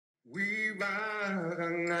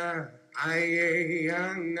Wibanga,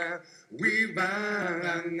 ayanga,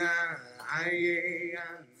 wibanga, ayanga.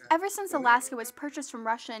 Ever since Alaska was purchased from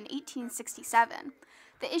Russia in 1867,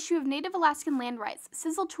 the issue of Native Alaskan land rights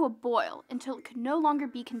sizzled to a boil until it could no longer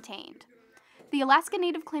be contained. The Alaska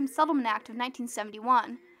Native Claims Settlement Act of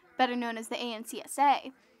 1971, better known as the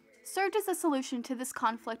ANCSA, served as a solution to this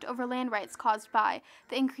conflict over land rights caused by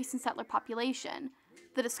the increase in settler population,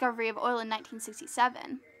 the discovery of oil in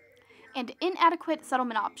 1967, and inadequate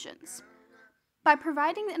settlement options. By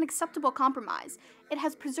providing an acceptable compromise, it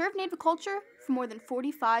has preserved Native culture for more than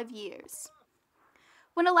 45 years.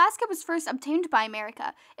 When Alaska was first obtained by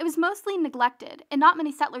America, it was mostly neglected and not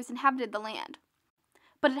many settlers inhabited the land.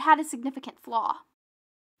 But it had a significant flaw.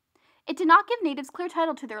 It did not give natives clear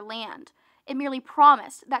title to their land. It merely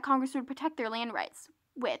promised that Congress would protect their land rights,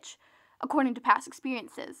 which, according to past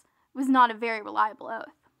experiences, was not a very reliable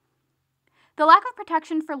oath. The lack of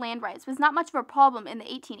protection for land rights was not much of a problem in the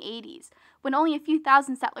 1880s, when only a few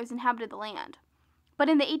thousand settlers inhabited the land. But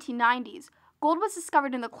in the 1890s, gold was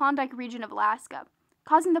discovered in the Klondike region of Alaska,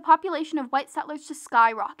 causing the population of white settlers to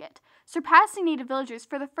skyrocket, surpassing native villagers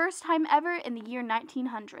for the first time ever in the year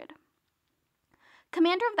 1900.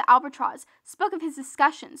 Commander of the Albatross spoke of his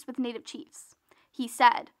discussions with native chiefs. He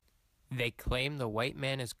said, "They claim the white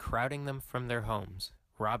man is crowding them from their homes,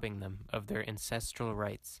 robbing them of their ancestral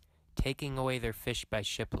rights, taking away their fish by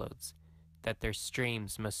shiploads, that their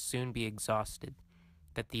streams must soon be exhausted,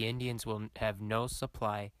 that the Indians will have no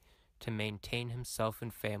supply to maintain himself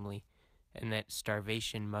and family, and that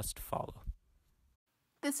starvation must follow."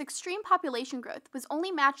 This extreme population growth was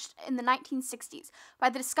only matched in the 1960s by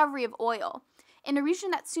the discovery of oil, in a region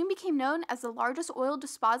that soon became known as the largest oil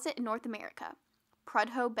deposit in North America,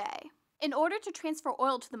 Prudhoe Bay. In order to transfer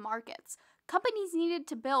oil to the markets, companies needed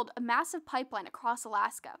to build a massive pipeline across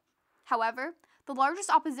Alaska. However, the largest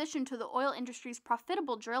opposition to the oil industry's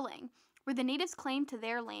profitable drilling were the natives' claim to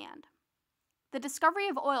their land. The discovery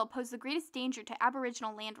of oil posed the greatest danger to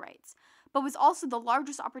Aboriginal land rights, but was also the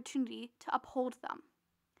largest opportunity to uphold them.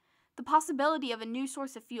 The possibility of a new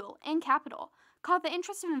source of fuel and capital caught the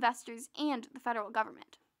interest of investors and the federal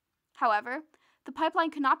government. However, the pipeline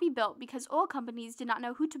could not be built because oil companies did not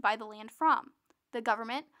know who to buy the land from, the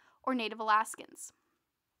government or Native Alaskans.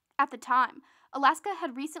 At the time, Alaska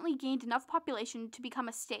had recently gained enough population to become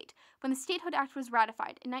a state when the Statehood Act was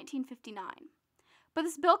ratified in 1959. But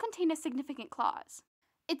this bill contained a significant clause.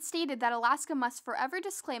 It stated that Alaska must forever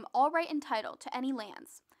disclaim all right and title to any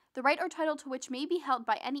lands, the right or title to which may be held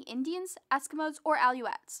by any Indians, Eskimos, or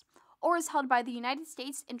Aleuts, or is held by the United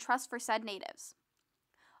States in trust for said natives.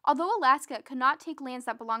 Although Alaska could not take lands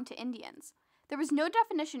that belonged to Indians, there was no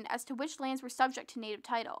definition as to which lands were subject to native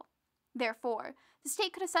title. Therefore, the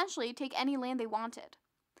state could essentially take any land they wanted,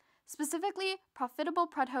 specifically profitable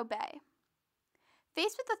Prudhoe Bay.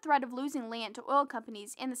 Faced with the threat of losing land to oil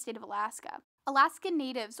companies in the state of Alaska, Alaskan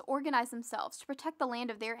natives organized themselves to protect the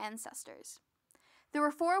land of their ancestors. There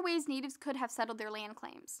were 4 ways natives could have settled their land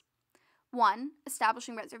claims. 1.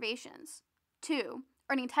 Establishing reservations. 2.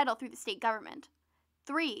 Earning title through the state government.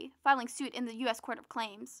 3. Filing suit in the U.S. Court of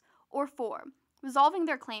Claims. Or 4. Resolving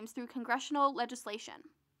their claims through congressional legislation.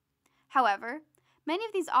 However, many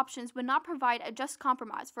of these options would not provide a just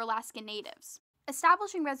compromise for Alaskan natives.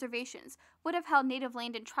 Establishing reservations would have held native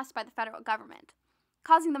land in trust by the federal government,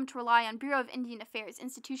 causing them to rely on Bureau of Indian Affairs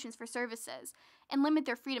institutions for services and limit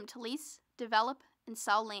their freedom to lease, develop, and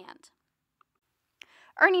sell land.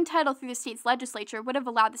 Earning title through the state's legislature would have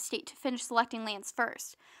allowed the state to finish selecting lands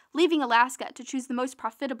first, leaving Alaska to choose the most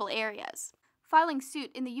profitable areas. Filing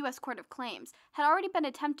suit in the U.S. Court of Claims had already been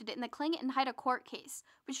attempted in the Tlingit and Haida court case,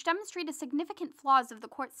 which demonstrated significant flaws of the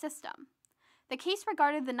court system. The case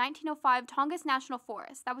regarded the 1905 Tongass National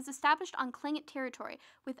Forest that was established on Tlingit territory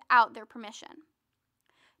without their permission.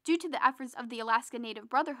 Due to the efforts of the Alaska Native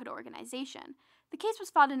Brotherhood organization, the case was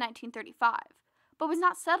filed in 1935, but was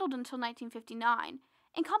not settled until 1959,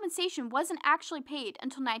 and compensation wasn't actually paid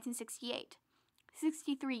until 1968,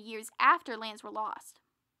 63 years after lands were lost.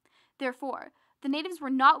 Therefore, the natives were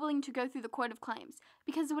not willing to go through the Court of Claims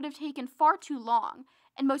because it would have taken far too long,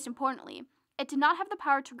 and most importantly, it did not have the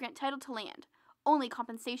power to grant title to land, only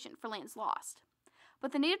compensation for lands lost.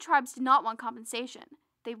 But the native tribes did not want compensation.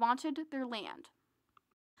 They wanted their land.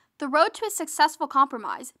 The road to a successful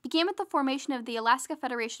compromise began with the formation of the Alaska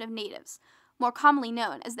Federation of Natives, more commonly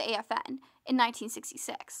known as the AFN, in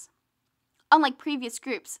 1966. Unlike previous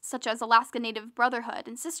groups, such as Alaska Native Brotherhood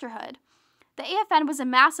and Sisterhood, the AFN was a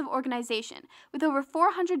massive organization with over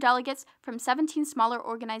 400 delegates from 17 smaller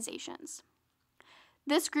organizations.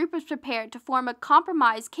 This group was prepared to form a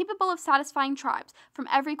compromise capable of satisfying tribes from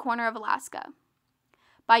every corner of Alaska.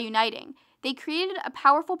 By uniting, they created a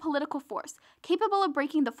powerful political force capable of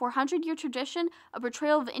breaking the 400-year tradition of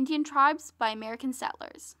betrayal of Indian tribes by American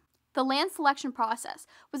settlers. The land selection process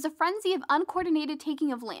was a frenzy of uncoordinated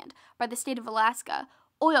taking of land by the state of Alaska,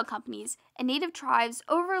 oil companies, and native tribes,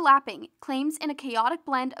 overlapping claims in a chaotic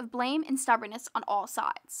blend of blame and stubbornness on all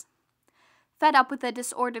sides. Fed up with the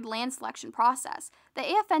disordered land selection process, the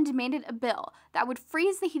AFN demanded a bill that would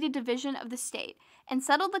freeze the heated division of the state and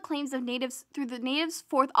settle the claims of natives through the natives'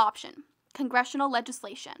 fourth option, congressional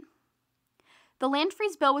legislation. The land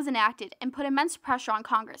freeze bill was enacted and put immense pressure on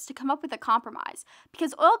Congress to come up with a compromise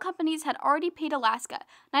because oil companies had already paid Alaska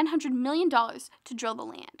 $900 million to drill the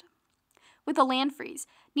land. With a land freeze,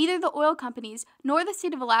 neither the oil companies nor the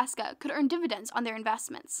state of Alaska could earn dividends on their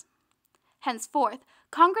investments. Henceforth,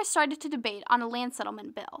 Congress started to debate on a land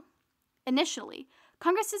settlement bill. Initially,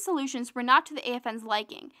 Congress's solutions were not to the AFN's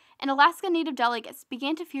liking, and Alaska Native delegates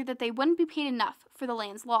began to fear that they wouldn't be paid enough for the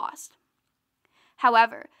lands lost.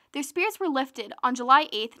 However, their spirits were lifted on July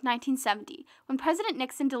 8, 1970, when President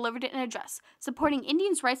Nixon delivered an address supporting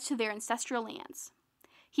Indians' rights to their ancestral lands.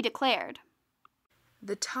 He declared,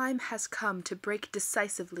 "The time has come to break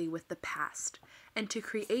decisively with the past, and to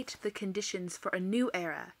create the conditions for a new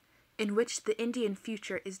era, in which the Indian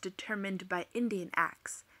future is determined by Indian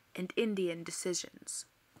acts and Indian decisions."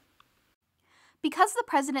 Because the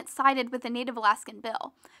president sided with the Native Alaskan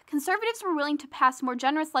bill, conservatives were willing to pass more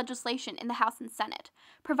generous legislation in the House and Senate,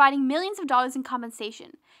 providing millions of dollars in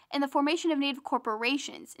compensation and the formation of Native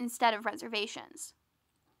corporations instead of reservations.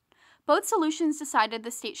 Both solutions decided the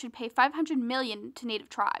state should pay $500 million to Native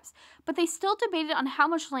tribes, but they still debated on how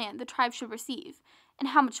much land the tribes should receive and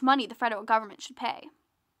how much money the federal government should pay.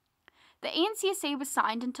 The ANCSA was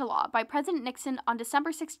signed into law by President Nixon on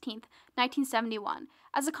December 16, 1971,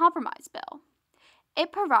 as a compromise bill.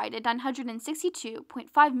 It provided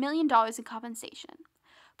 $962.5 million in compensation,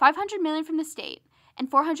 $500 million from the state, and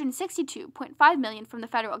 $462.5 million from the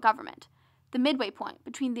federal government, the midway point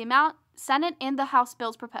between the amount Senate and the House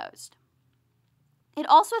bills proposed. It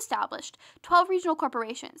also established 12 regional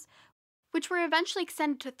corporations, which were eventually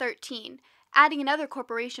extended to 13, adding another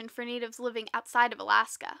corporation for natives living outside of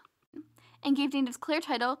Alaska, and gave natives clear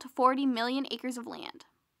title to 40 million acres of land.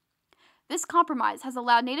 This compromise has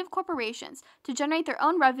allowed native corporations to generate their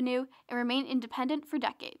own revenue and remain independent for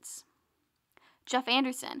decades. Jeff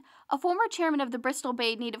Anderson, a former chairman of the Bristol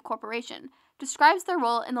Bay Native Corporation, describes their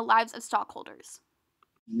role in the lives of stockholders.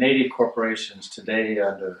 Native corporations today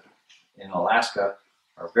in Alaska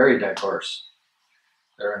are very diverse.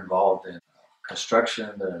 They're involved in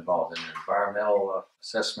construction, they're involved in environmental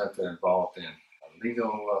assessment, they're involved in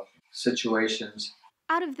legal situations.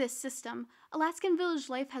 Out of this system, Alaskan village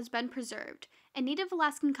life has been preserved, and Native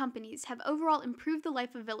Alaskan companies have overall improved the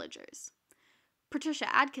life of villagers. Patricia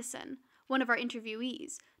Adkisson, one of our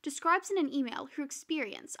interviewees, describes in an email her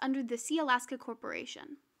experience under the Sea Alaska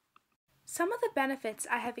Corporation. Some of the benefits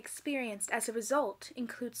I have experienced as a result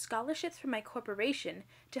include scholarships from my corporation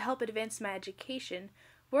to help advance my education,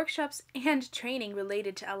 workshops, and training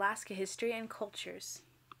related to Alaska history and cultures.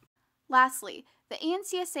 Lastly, the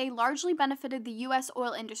ANCSA largely benefited the U.S.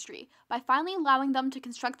 oil industry by finally allowing them to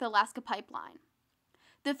construct the Alaska Pipeline.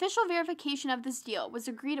 The official verification of this deal was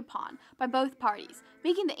agreed upon by both parties,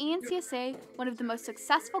 making the ANCSA one of the most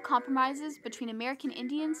successful compromises between American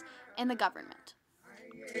Indians and the government.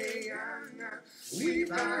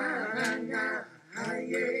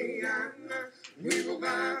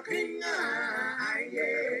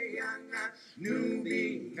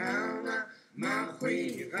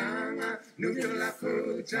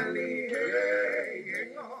 Sedona Jolly.